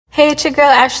Hey, it's your girl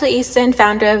Ashley Easton,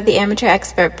 founder of the Amateur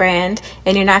Expert brand,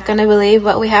 and you're not going to believe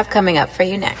what we have coming up for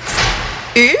you next.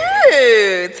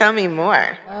 Ooh, tell me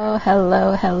more. Oh,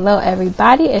 hello,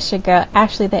 everybody. It's your girl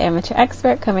Ashley, the Amateur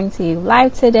Expert, coming to you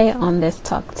live today on this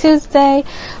Talk Tuesday.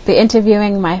 Be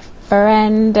interviewing my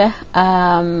friend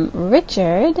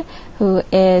Richard, who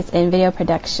is in video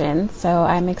production. So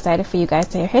I'm excited for you guys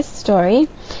to hear his story.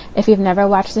 If you've never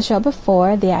watched the show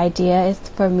before, the idea is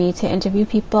for me to interview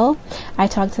people. I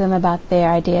talk to them about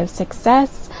their idea of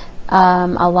success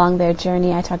along their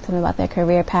journey. I talk to them about their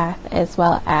career path as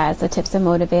well as the tips and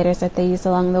motivators that they use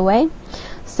along the way.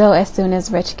 So as soon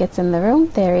as Rich gets in the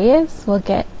room, there he is. We'll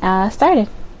get started.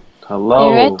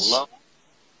 Hello. Hey, Rich.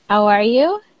 How are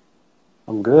you?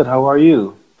 I'm good. How are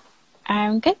you?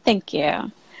 I'm good, thank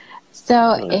you.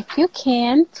 So if you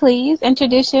can, please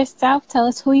introduce yourself. Tell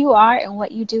us who you are and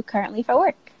what you do currently for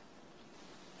work.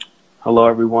 Hello,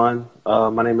 everyone.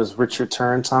 My name is Richard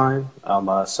Turrentine. I'm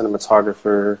a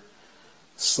cinematographer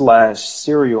 /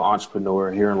 serial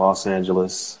entrepreneur here in Los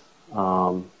Angeles.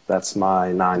 That's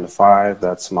my 9 to 5.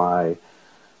 That's my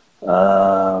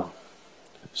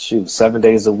 7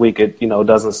 days a week. It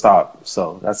doesn't stop.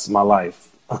 So that's my life.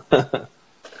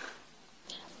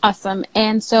 Awesome.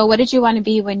 And so what did you want to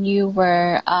be when you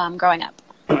were growing up?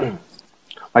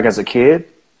 Like as a kid?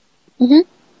 Mm-hmm.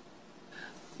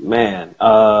 Man,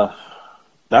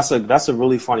 that's a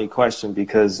really funny question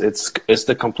because it's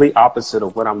the complete opposite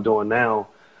of what I'm doing now.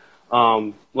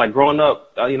 Like growing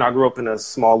up, I grew up in a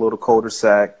small little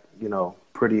cul-de-sac,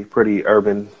 pretty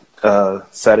urban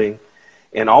setting,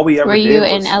 and all we ever were did you was,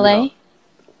 in LA?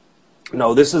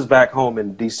 No, this is back home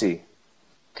in DC.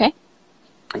 Okay.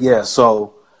 Yeah,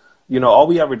 so all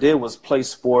we ever did was play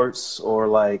sports or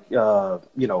like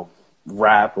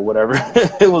rap or whatever.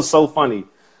 It was so funny.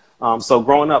 So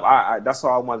growing up, I that's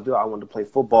all I wanted to do. I wanted to play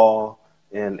football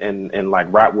and like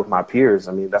rap with my peers.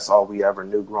 I mean, that's all we ever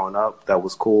knew growing up. That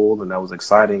was cool and that was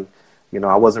exciting.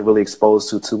 I wasn't really exposed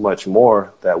to too much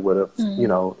more that would have,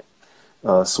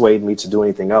 swayed me to do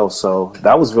anything else. So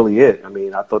that was really it. I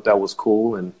mean, I thought that was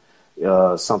cool and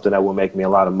something that would make me a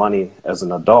lot of money as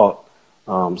an adult.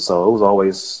 So it was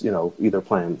always, either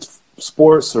playing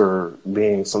sports or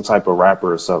being some type of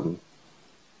rapper or something.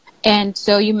 And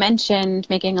so you mentioned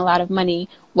making a lot of money.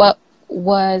 What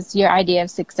was your idea of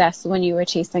success when you were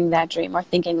chasing that dream or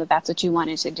thinking that that's what you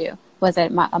wanted to do? Was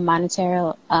it a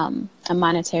monetary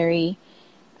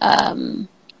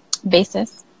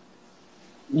basis?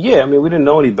 Yeah, I mean, we didn't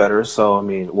know any better. So,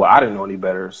 I didn't know any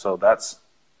better. So that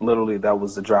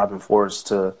was the driving force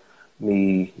to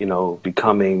me,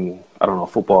 becoming, I don't know, a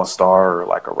football star or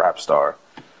like a rap star.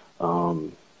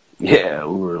 Yeah,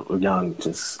 we were young,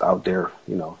 just out there,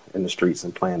 in the streets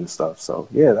and playing and stuff. So,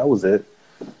 yeah, that was it.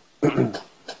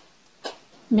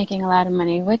 Making a lot of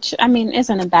money, which,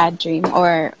 isn't a bad dream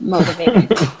or motivating.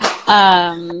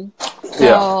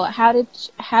 So how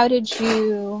did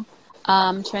you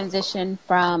transition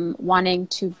from wanting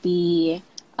to be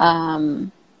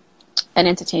an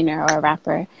entertainer or a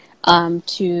rapper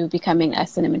to becoming a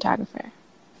cinematographer?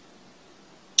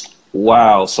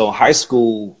 Wow. So high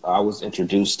school, I was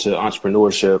introduced to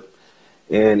entrepreneurship.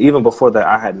 And even before that,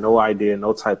 I had no idea,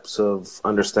 no types of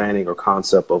understanding or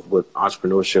concept of what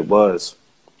entrepreneurship was.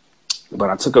 But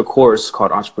I took a course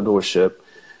called entrepreneurship.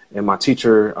 And my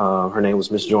teacher, her name was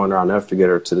Miss Joyner. I'll never forget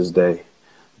her to this day.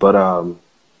 But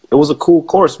it was a cool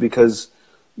course because,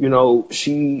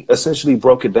 she essentially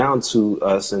broke it down to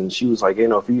us. And she was like,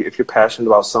 if you're passionate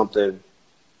about something,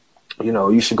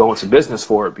 you should go into business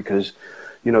for it because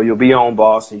you'll be your own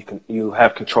boss and you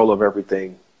have control of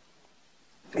everything,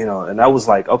 and that was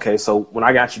like, okay. So when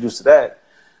I got introduced to that,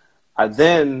 I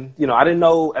didn't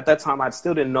know at that time, I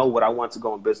still didn't know what I wanted to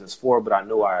go in business for, but I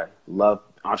knew I loved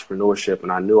entrepreneurship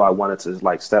and I knew I wanted to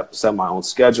like set my own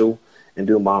schedule and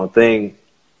do my own thing.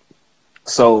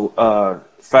 So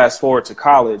fast forward to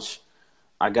college,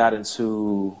 I got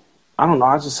into, I don't know,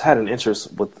 I just had an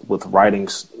interest with writing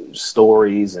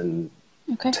stories and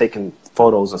taking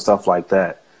photos and stuff like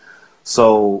that.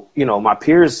 So, my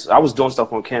peers, I was doing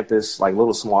stuff on campus, like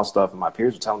little small stuff. And my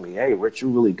peers were telling me, hey, Rich, you're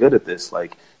really good at this.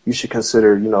 Like, you should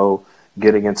consider,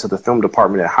 getting into the film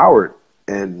department at Howard.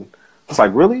 And it's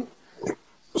like, really?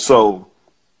 So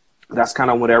that's kind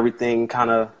of when everything kind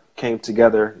of came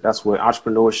together. That's what my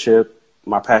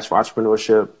passion for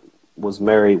entrepreneurship was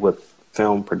married with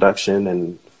film production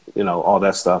and, all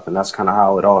that stuff. And that's kind of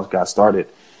how it all got started.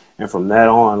 And from that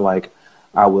on, like,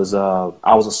 I was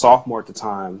a sophomore at the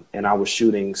time, and I was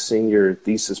shooting senior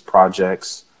thesis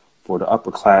projects for the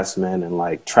upperclassmen and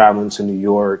like traveling to New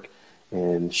York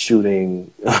and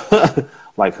shooting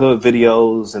like hood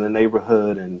videos in the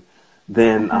neighborhood. And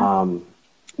then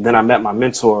then I met my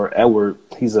mentor, Edward.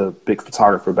 He's a big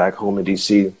photographer back home in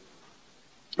DC.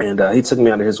 And he took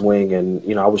me under his wing,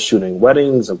 and, I was shooting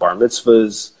weddings and bar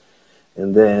mitzvahs.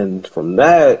 And then from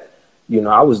that,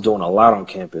 I was doing a lot on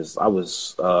campus. I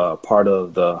was part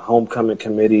of the homecoming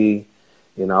committee.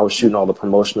 I was shooting all the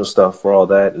promotional stuff for all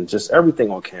that and just everything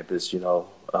on campus,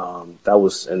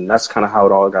 and that's kind of how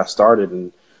it all got started.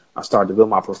 And I started to build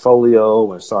my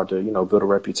portfolio and started to, build a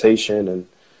reputation. And,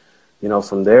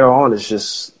 from there on, it's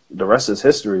just the rest is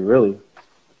history, really.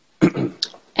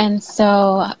 And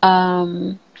so,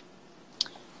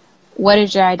 what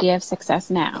is your idea of success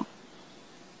now?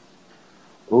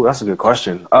 Oh, that's a good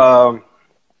question.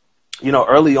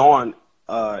 Early on,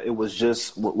 it was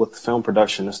just with film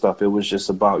production and stuff. It was just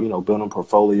about, building a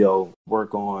portfolio.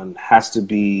 Work on has to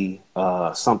be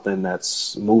something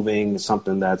that's moving,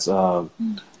 something that's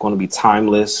going to be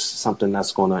timeless, something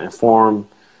that's going to inform,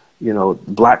 the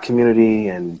Black community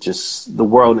and just the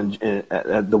world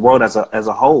and the world as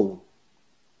a whole.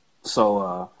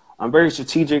 So I'm very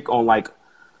strategic on like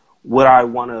what I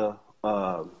want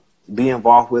to be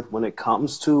involved with when it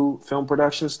comes to film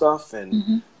production stuff,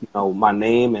 and my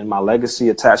name and my legacy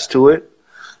attached to it.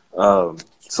 So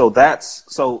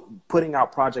putting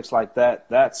out projects like that,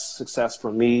 that's success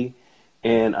for me.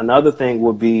 And another thing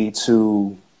would be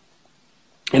to,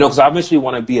 because I eventually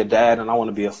want to be a dad and I want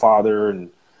to be a father,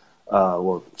 and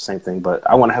well, same thing, but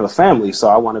I want to have a family. So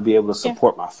I want to be able to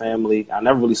support my family. I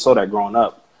never really saw that growing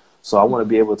up. So I want to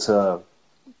be able to,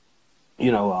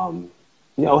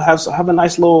 have a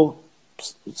nice little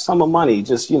sum of money,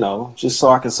 just so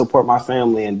I can support my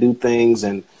family and do things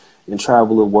and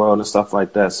travel the world and stuff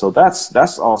like that. So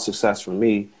that's all success for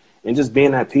me, and just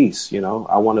being at peace.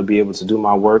 I want to be able to do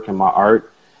my work and my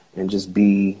art and just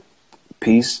be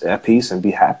at peace and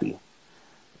be happy.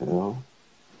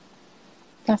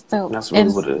 That's dope. That's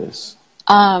really what it is.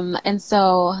 And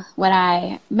so when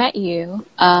I met you,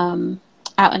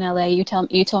 out in LA, you told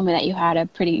me that you had a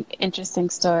pretty interesting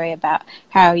story about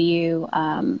how you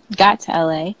got to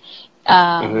LA.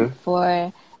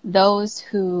 For those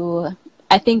who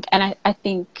I think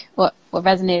what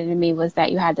resonated in me was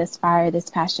that you had this fire,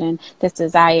 this passion, this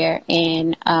desire,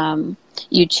 and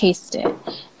you chased it.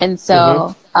 And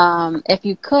so if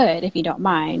you don't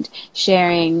mind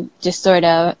sharing just sort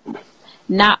of,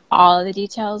 not all of the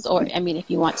details, or I mean,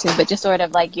 if you want to, but just sort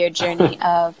of like your journey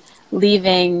of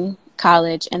leaving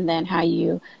college and then how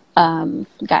you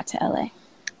got to LA.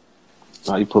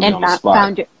 Oh, you put me on the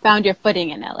spot. Found your footing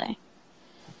in LA.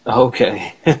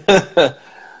 Okay.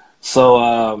 So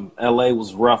LA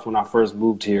was rough when I first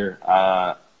moved here.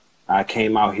 I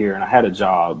came out here and I had a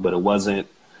job, but it wasn't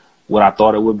what I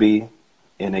thought it would be,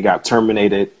 and it got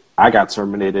terminated. I got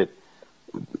terminated.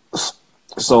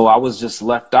 So I was just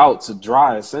left out to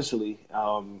dry, essentially.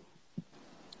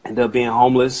 Ended up being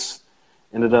homeless.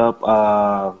 Ended up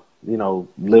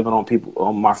living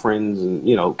on my friends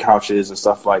and, couches and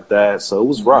stuff like that. So it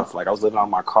was rough. Like I was living on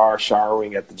my car,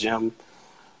 showering at the gym,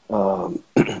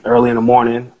 early in the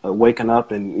morning, waking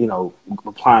up and,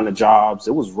 applying to jobs.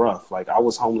 It was rough. Like I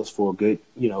was homeless for a good,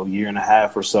 year and a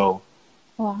half or so.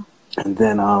 Wow. And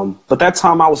then, but that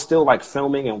time I was still like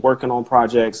filming and working on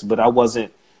projects, but it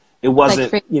wasn't, I was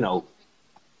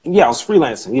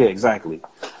freelancing. Yeah, exactly.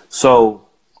 So,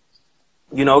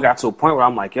 it got to a point where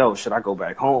I'm like, yo, should I go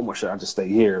back home or should I just stay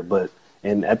here?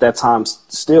 And at that time,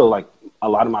 still, like a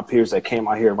lot of my peers that came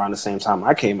out here around the same time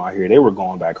I came out here, they were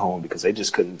going back home because they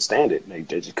just couldn't stand it. They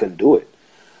just couldn't do it.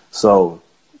 So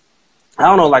I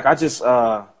don't know, like I just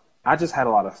had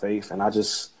a lot of faith, and I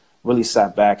just really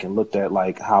sat back and looked at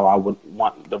like how I would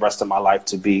want the rest of my life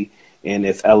to be. And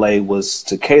if LA was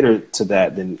to cater to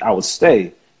that, then I would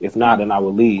stay. If not, then I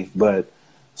would leave. But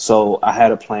so I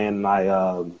had a plan,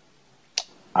 and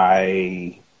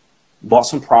I bought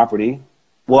some property.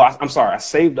 Well, I'm sorry. I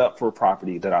saved up for a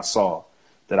property that I saw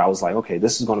that I was like, okay,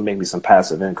 this is going to make me some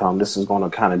passive income. This is going to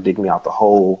kind of dig me out the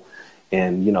hole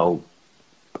and,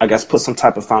 I guess put some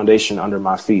type of foundation under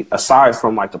my feet aside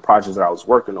from like the projects that I was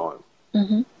working on.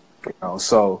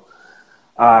 So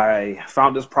I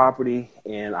found this property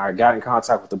and I got in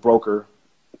contact with the broker,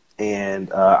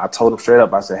 and I told him straight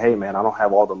up, I said, hey man, I don't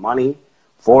have all the money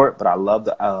for it, but I love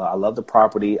the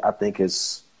property. I think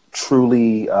it's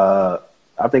truly, I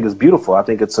think it's beautiful. I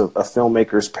think it's a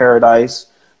filmmaker's paradise.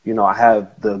 I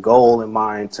have the goal in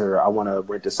mind I want to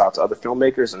rent this out to other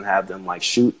filmmakers and have them like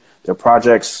shoot their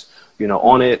projects,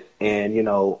 on it. And,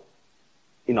 I'll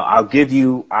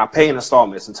pay in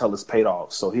installments until it's paid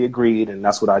off. So he agreed, and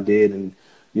that's what I did. And,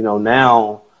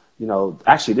 now,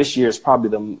 actually this year is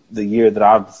probably the year that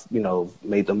I've,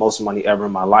 made the most money ever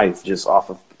in my life just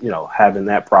off of, having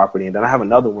that property. And then I have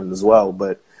another one as well.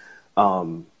 But,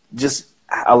 just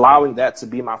allowing that to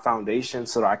be my foundation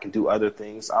so that I can do other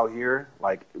things out here,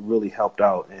 like, really helped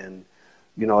out. And,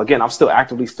 you know, again, I'm still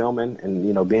actively filming and,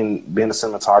 you know, being a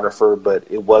cinematographer, but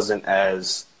it wasn't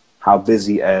as how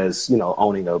busy as, you know,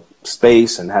 owning a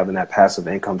space and having that passive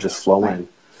income just flow in,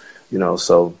 you know.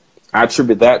 So I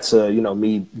attribute that to, you know,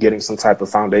 me getting some type of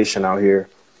foundation out here.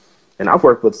 And I've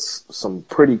worked with some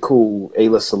pretty cool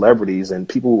A-list celebrities and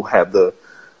people who have the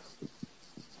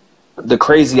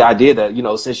crazy idea that, you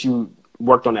know, since you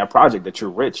worked on that project that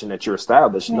you're rich and that you're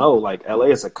established. No, like, LA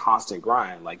is a constant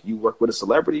grind. Like, you work with a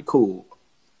celebrity, cool,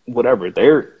 whatever.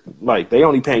 They're like, they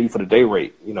only paying you for the day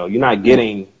rate. You know, you're not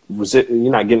getting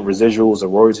residuals or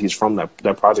royalties from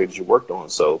that project that you worked on.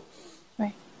 So,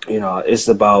 you know, it's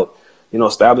about, you know,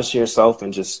 establishing yourself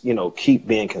and just, you know, keep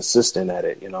being consistent at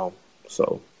it, you know.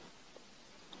 So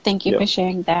thank you for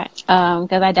sharing that,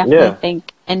 because I definitely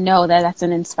think and know that that's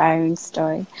an inspiring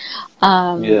story.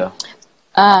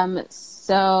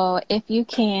 So if you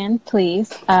can,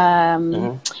 please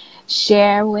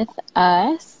share with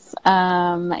us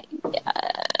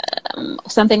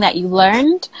something that you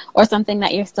learned or something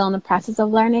that you're still in the process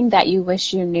of learning that you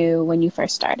wish you knew when you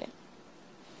first started.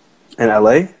 In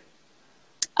LA?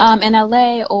 In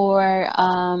LA, or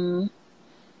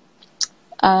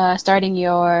starting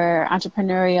your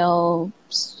entrepreneurial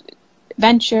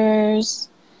ventures.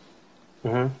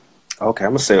 Okay, I'm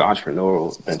gonna say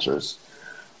entrepreneurial ventures.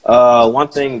 One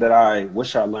thing that I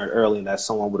wish I learned early and that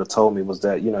someone would have told me was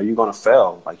that, you know, you're gonna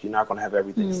fail. Like, you're not gonna have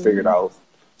everything figured out.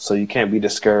 So you can't be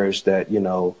discouraged that, you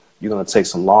know, you're gonna take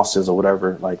some losses or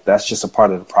whatever. Like, that's just a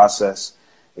part of the process.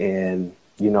 And,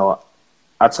 you know,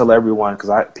 I tell everyone,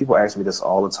 because people ask me this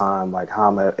all the time, like, how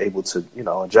am I able to, you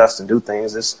know, adjust and do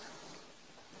things? It's,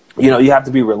 you know, you have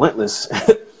to be relentless.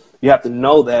 You have to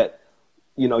know that,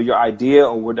 you know, your idea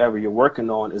or whatever you're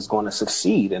working on is going to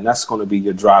succeed. And that's going to be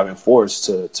your driving force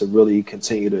to really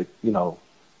continue to, you know,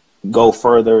 go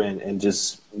further and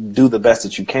just do the best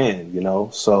that you can, you know.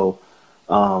 So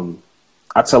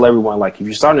I tell everyone, like, if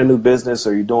you're starting a new business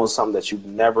or you're doing something that you've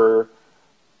never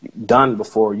done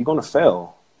before, you're going to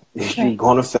fail. You're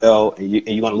going to fail and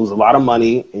you're going to lose a lot of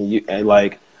money. And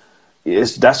like,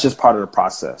 that's just part of the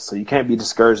process. So you can't be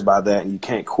discouraged by that and you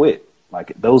can't quit.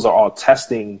 Like, those are all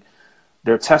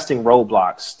they're testing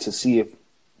roadblocks to see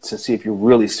if you're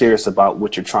really serious about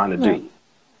what you're trying to do.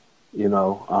 You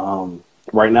know,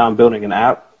 right now I'm building an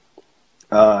app.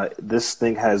 This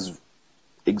thing has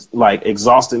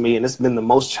exhausted me, and it's been the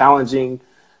most challenging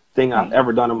thing I've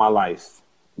ever done in my life.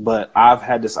 But I've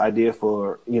had this idea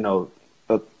for, you know,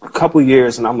 a couple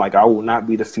years, and I'm like, I will not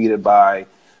be defeated by,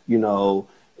 you know,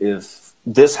 if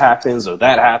this happens or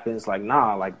that happens. Like,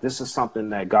 nah, like, this is something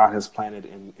that God has planted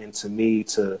into me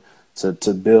to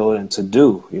build and to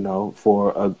do, you know,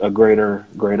 for a greater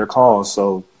cause.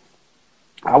 So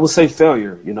I would say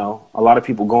failure. You know, a lot of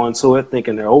people go into it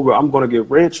thinking I'm going to get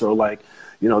rich, or like,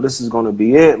 you know, this is going to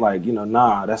be it. Like, you know,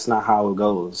 nah, that's not how it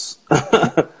goes.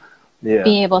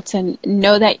 Being able to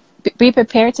know that, be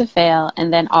prepared to fail,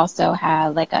 and then also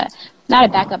have like not a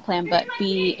backup plan, but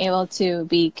be able to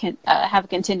have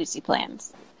contingency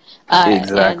plans.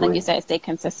 Exactly. And like you said, stay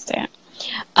consistent.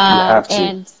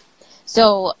 And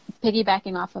so,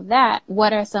 piggybacking off of that,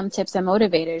 what are some tips and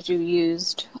motivators you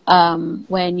used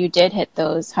when you did hit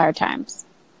those hard times?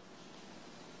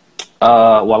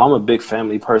 Well, I'm a big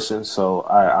family person, so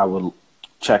I would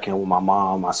check in with my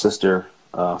mom, my sister,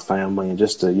 family, and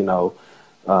just to, you know,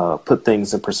 put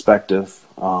things in perspective.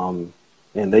 And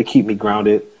they keep me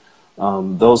grounded.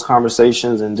 Those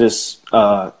conversations and just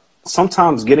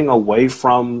sometimes getting away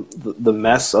from the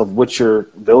mess of what you're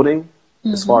building,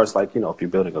 as far as, like, you know, if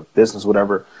you're building a business,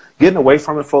 whatever, getting away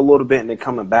from it for a little bit and then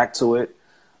coming back to it.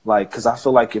 Like, because I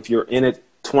feel like if you're in it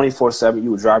 24/7, you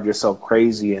would drive yourself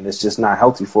crazy, and it's just not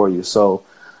healthy for you. So,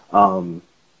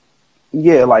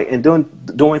 like, and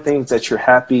doing things that you're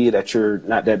happy, that you're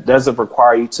not, that doesn't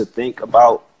require you to think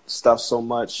about stuff so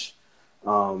much.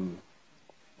 Like,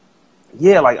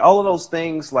 all of those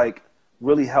things, like,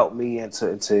 really help me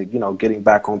into you know, getting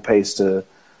back on pace to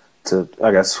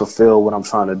I guess fulfill what I'm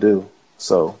trying to do.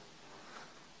 So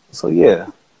yeah.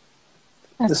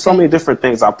 There's so many different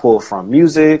things I pull from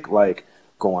music, like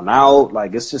going out,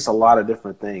 like, it's just a lot of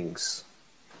different things.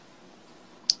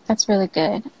 That's really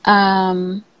good.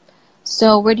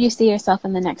 So where do you see yourself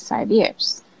in the next 5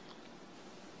 years?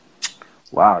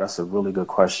 Wow, that's a really good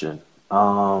question.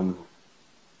 Well,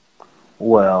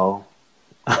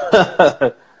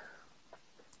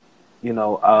 you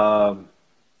know,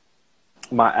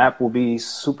 my app will be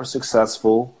super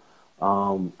successful.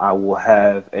 I will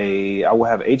have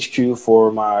HQ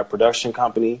for my production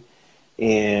company,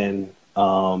 and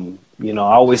you know,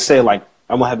 I always say, like,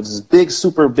 I'm gonna have this big,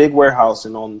 super big warehouse,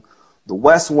 and on the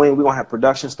west wing we're gonna have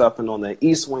production stuff, and on the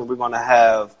east wing we're gonna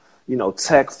have, you know,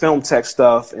 film tech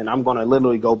stuff, and I'm gonna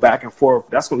literally go back and forth.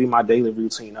 That's gonna be my daily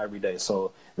routine every day.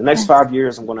 So the next 5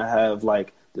 years, I'm gonna have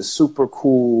like this super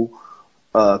cool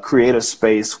creative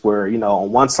space where, you know,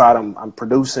 on one side I'm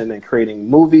producing and creating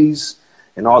movies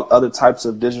and all other types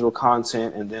of digital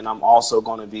content, and then I'm also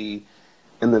going to be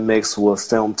in the mix with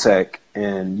film tech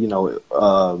and, you know,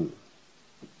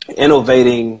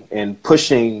 innovating and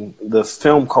pushing the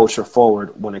film culture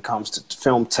forward when it comes to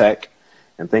film tech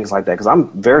and things like that, because I'm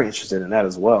very interested in that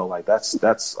as well. Like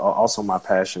that's also my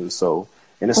passion. So,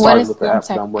 and it started with the app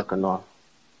that I'm working on,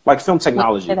 like film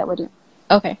technology. That would do.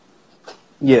 Okay.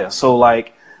 Yeah, so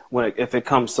like if it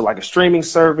comes to like a streaming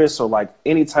service or like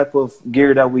any type of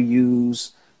gear that we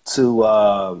use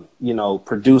to you know,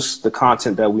 produce the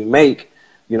content that we make,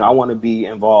 you know, I want to be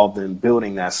involved in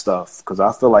building that stuff, because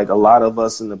I feel like a lot of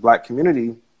us in the Black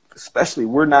community, especially,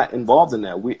 we're not involved in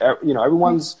that. You know,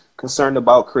 everyone's concerned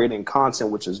about creating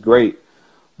content, which is great,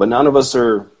 but none of us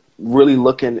are really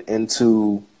looking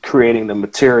into creating the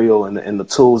material and the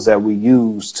tools that we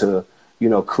use to, you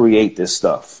know, create this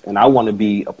stuff. And I want to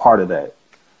be a part of that,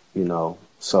 you know.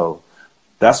 So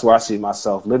that's where I see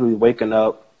myself literally waking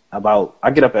up I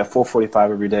get up at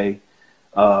 4:45 every day,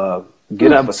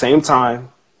 getting up at the same time,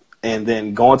 and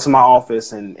then going to my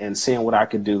office and seeing what I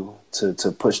could do to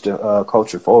push the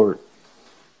culture forward.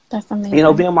 That's amazing. You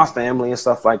know, being my family and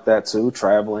stuff like that too,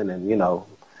 traveling and, you know,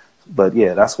 but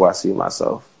yeah, that's where I see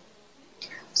myself.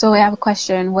 So we have a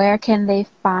question. Where can they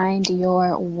find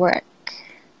your work?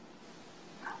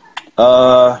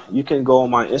 You can go on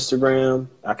my Instagram.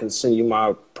 I can send you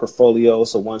my portfolio,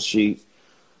 so one sheet.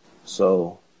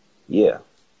 So, yeah.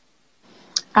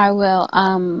 I will.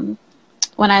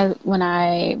 When I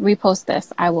repost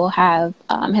this, I will have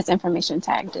his information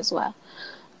tagged as well.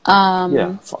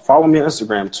 Yeah, follow me on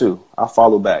Instagram too. I'll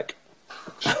follow back.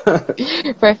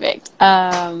 Perfect.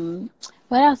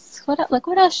 What else?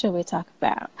 What else should we talk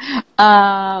about?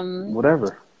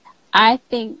 Whatever. I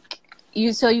think.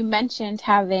 So you mentioned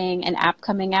having an app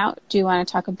coming out. Do you want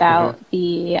to talk about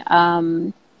the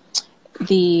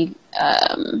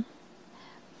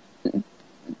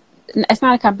it's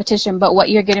not a competition, but what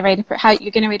you're getting ready how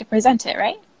you're getting ready to present it,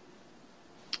 right?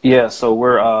 Yeah. So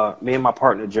we're me and my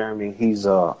partner Jeremy. He's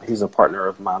a partner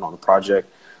of mine on the project.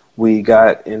 We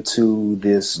got into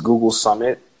this Google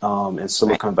Summit in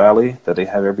Silicon Valley that they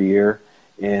have every year,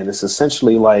 and it's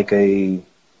essentially like a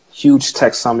huge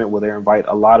tech summit where they invite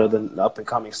a lot of the up and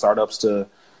coming startups to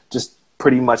just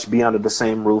pretty much be under the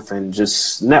same roof and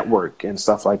just network and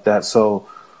stuff like that. So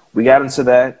we got into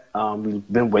that. We've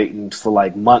been waiting for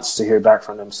like months to hear back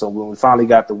from them. So when we finally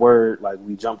got the word, like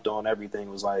we jumped on everything.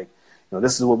 It was like, you know,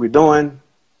 this is what we're doing.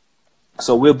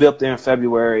 So we'll be up there in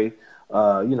February,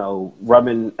 you know,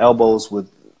 rubbing elbows with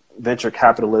venture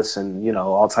capitalists and, you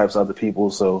know, all types of other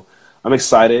people. So I'm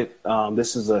excited.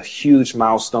 This is a huge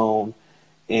milestone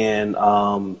in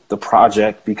the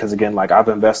project, because again, like I've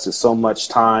invested so much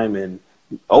time and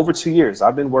over 2 years.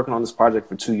 I've been working on this project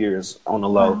for 2 years on the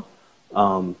low.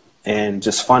 Wow. And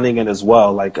just funding it as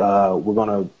well. Like we're going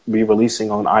to be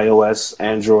releasing on iOS,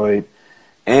 Android,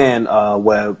 and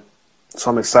web.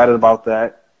 So I'm excited about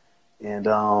that. And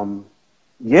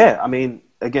yeah, I mean,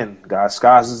 again, guys,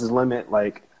 sky's is the limit.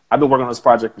 Like I've been working on this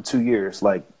project for 2 years,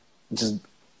 like just,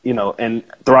 you know, and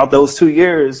throughout those 2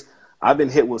 years, I've been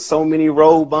hit with so many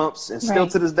road bumps, and still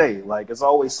to this day, like it's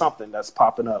always something that's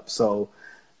popping up. So,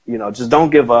 you know, just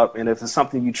don't give up. And if it's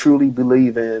something you truly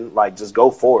believe in, like just go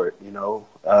for it. You know,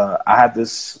 I had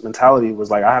this mentality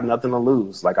was like, I have nothing to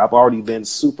lose. Like I've already been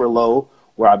super low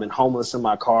where I've been homeless in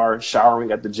my car,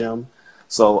 showering at the gym.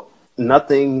 So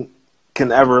nothing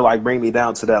can ever like bring me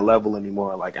down to that level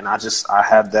anymore. Like, and I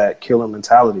have that killer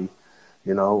mentality,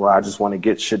 you know, where I just want to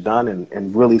get shit done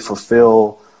and really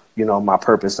fulfill, you know, my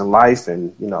purpose in life,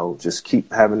 and, you know, just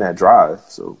keep having that drive.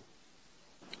 So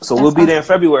we'll be there in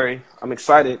February. I'm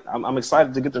excited. I'm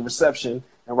excited to get the reception.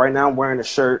 And right now I'm wearing a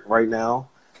shirt right now.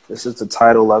 This is the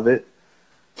title of it.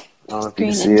 I don't know if you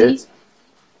can see it.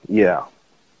 Yeah.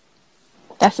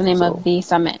 That's the name of the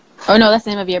summit. Oh no, that's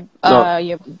the name of your app.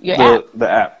 The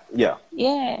app. Yeah.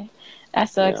 Yeah.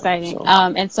 That's so exciting.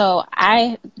 And so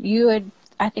I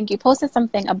think you posted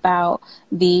something about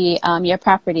the your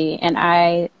property, and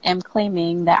I am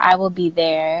claiming that I will be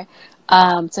there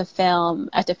to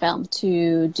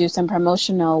do some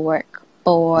promotional work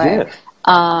for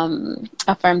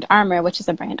Affirmed Armor, which is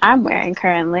a brand I'm wearing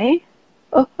currently.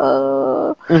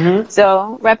 So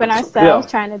repping ourselves, Yeah.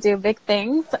 trying to do big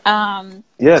things. Yeah, So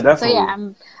yeah,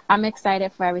 definitely. I'm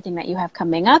excited for everything that you have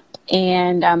coming up,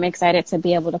 and I'm excited to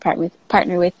be able to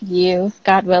partner with you,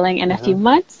 God willing, in a few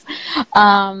months.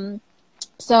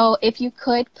 So if you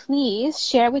could please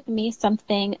share with me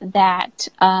something that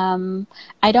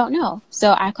I don't know.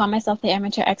 So I call myself the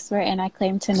amateur expert, and I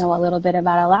claim to know a little bit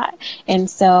about a lot. And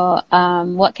so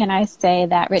what can I say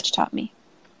that Rich taught me?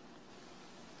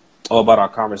 Oh, about our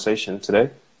conversation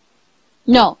today?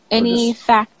 No, Or any just,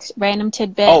 fact, random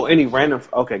tidbit. oh, any random,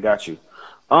 okay, got you.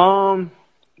 Man,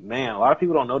 a lot of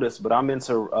people don't know this, but I'm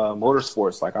into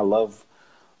motorsports. Like, I love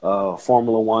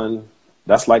Formula One.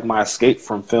 That's like my escape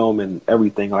from film and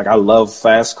everything. Like, I love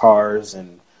fast cars,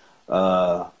 and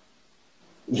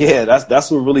yeah,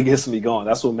 that's what really gets me going.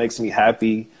 That's what makes me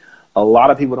happy. A lot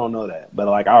of people don't know that, but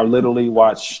like, I literally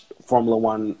watch Formula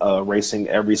One racing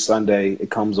every Sunday. It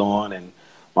comes on, and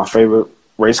my favorite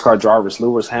race car driver is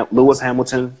Lewis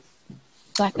Hamilton.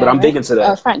 Black But guy, I'm big right? into Or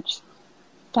that. French?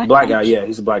 Black guy, French. yeah,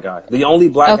 he's a black guy. The only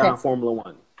black guy Okay. in Formula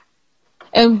One.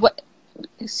 And what?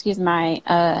 Excuse my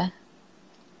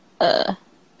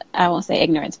I won't say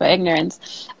ignorance, but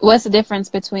ignorance. What's the difference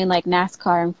between like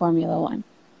NASCAR and Formula One?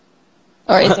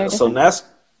 Or is there a So difference?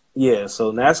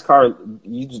 So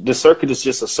NASCAR, the circuit is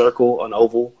just a circle, an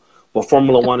oval, but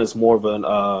Formula One is more of an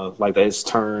like it's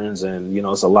turns, and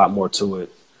it's a lot more to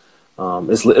it.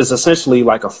 It's essentially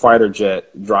like a fighter jet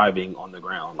driving on the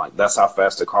ground. Like, that's how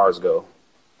fast the cars go,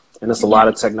 and it's a lot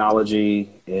of Nice. technology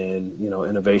and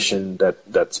innovation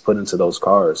that's put into those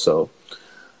cars. So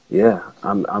yeah,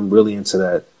 I'm really into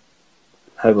that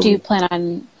Do you heavily. plan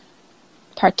on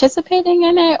participating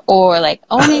in it, or like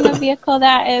owning a vehicle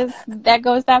that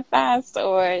goes that fast,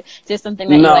 or just something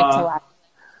that you like to No, watch?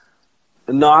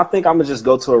 no, I think I'm gonna just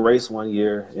go to a race one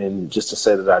year and just to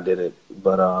say that I did it.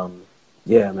 But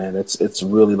yeah, man, it's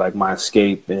really like my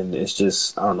escape, and it's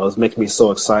just, I don't know, it's making me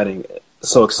so exciting,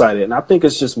 so excited. And I think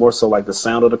it's just more so like the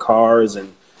sound of the cars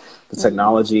and the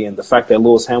technology and the fact that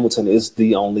Lewis Hamilton is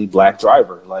the only black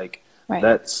driver. Like, Right.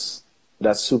 that's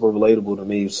super relatable to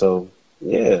me. So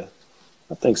yeah,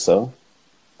 I think so.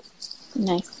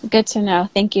 Nice. Good to know.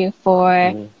 Thank you for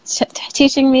Mhm.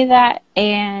 teaching me that,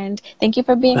 and thank you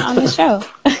for being on the show.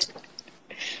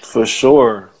 For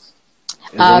sure.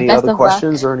 Is any Best other of luck.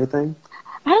 questions or anything?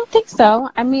 I don't think so.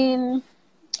 I mean,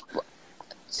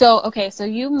 so okay, so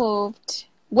you moved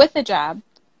with a job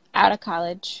out of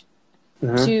college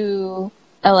Hmm. to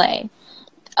LA.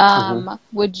 Hmm.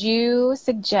 Would you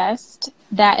suggest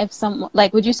that if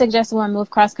would you suggest someone move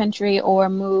cross country or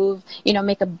move,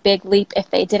 make a big leap if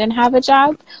they didn't have a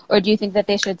job? Or do you think that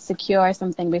they should secure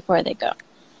something before they go?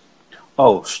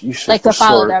 Oh, you should Like for to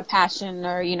follow sure. their passion,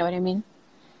 or you know what I mean?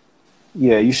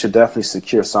 Yeah, you should definitely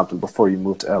secure something before you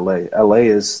move to LA. LA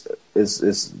is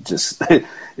just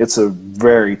it's a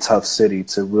very tough city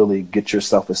to really get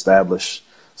yourself established.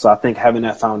 So I think having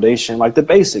that foundation, like the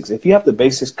basics, if you have the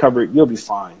basics covered, you'll be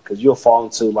fine, because you'll fall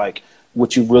into like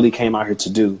what you really came out here to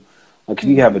do. Like, if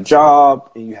you have a Mm-hmm.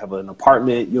 job and you have an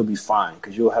apartment, you'll be fine,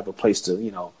 because you'll have a place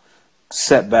to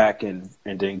set back and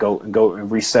then go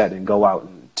and reset and go out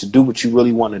and to do what you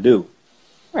really want to do.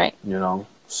 Right.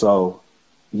 So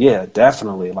yeah,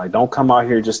 definitely. Like, don't come out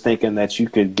here just thinking that you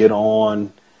could get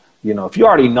on. If you're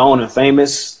already known and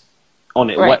famous on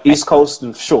the Right. Right. East Coast,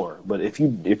 then sure. But if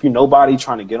you're nobody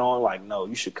trying to get on, like, no,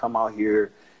 you should come out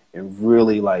here and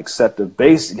really like set the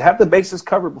base, have the bases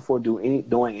covered before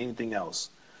doing anything else.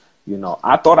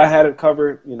 I thought I had it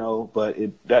covered, but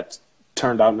that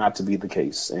turned out not to be the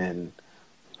case, and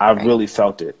I Right. really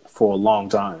felt it for a long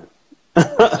time. For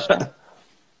sure. Yes,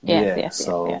 Yeah. yes, yes,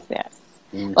 So. yes, yes.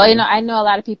 Well, Mhm. I know a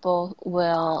lot of people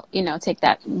will, take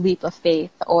that leap of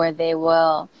faith, or they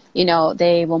will,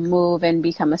 they will move and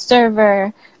become a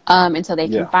server until they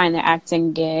can Yeah. find their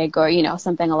acting gig, or,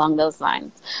 something along those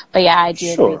lines. But yeah, I do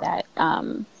agree Sure.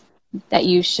 that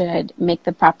you should make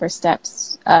the proper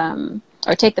steps,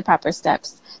 or take the proper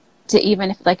steps to,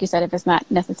 even if, like you said, if it's not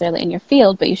necessarily in your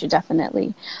field, but you should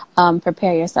definitely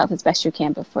prepare yourself as best you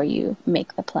can before you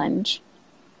make the plunge.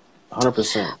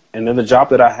 100%. And then the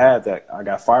job that I had that I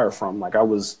got fired from, like, I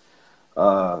was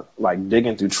like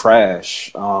digging through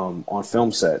trash on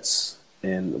film sets.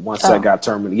 And once that Oh, got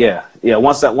terminated, yeah,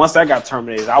 once that got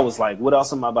terminated, I was like, what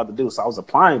else am I about to do? So I was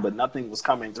applying, but nothing was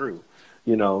coming through,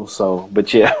 So,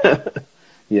 but yeah,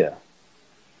 yeah,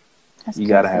 that's you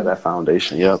got to have crazy. that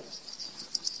foundation. Yep.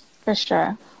 For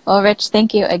sure. Well, Rich,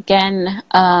 thank you again.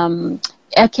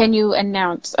 Can you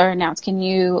can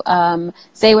you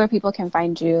say where people can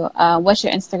find you? What's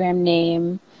your Instagram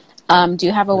name? Do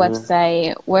you have a Hmm.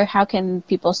 website? How can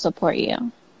people support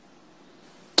you?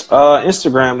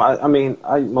 Instagram. I mean,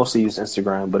 I mostly use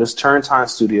Instagram, but it's Turrentine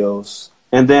Studios.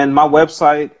 And then my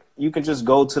website, you can just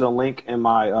go to the link in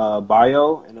my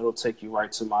bio, and it'll take you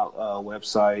right to my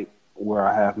website where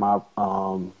I have my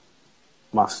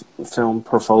my film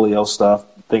portfolio stuff,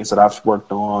 things that I've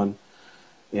worked on,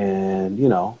 and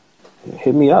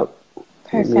hit me up.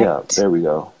 Perfect. Hit me up. There we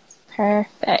go.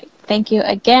 Perfect. Thank you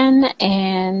again,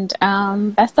 and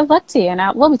best of luck to you. And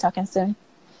we'll be talking soon.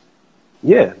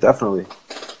 Yeah, definitely.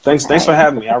 Thanks for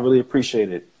having me. I really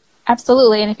appreciate it.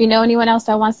 Absolutely. And if you know anyone else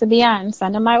that wants to be on,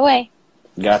 send them my way.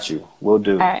 Got you. Will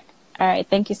do. All right.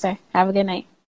 Thank you, sir. Have a good night.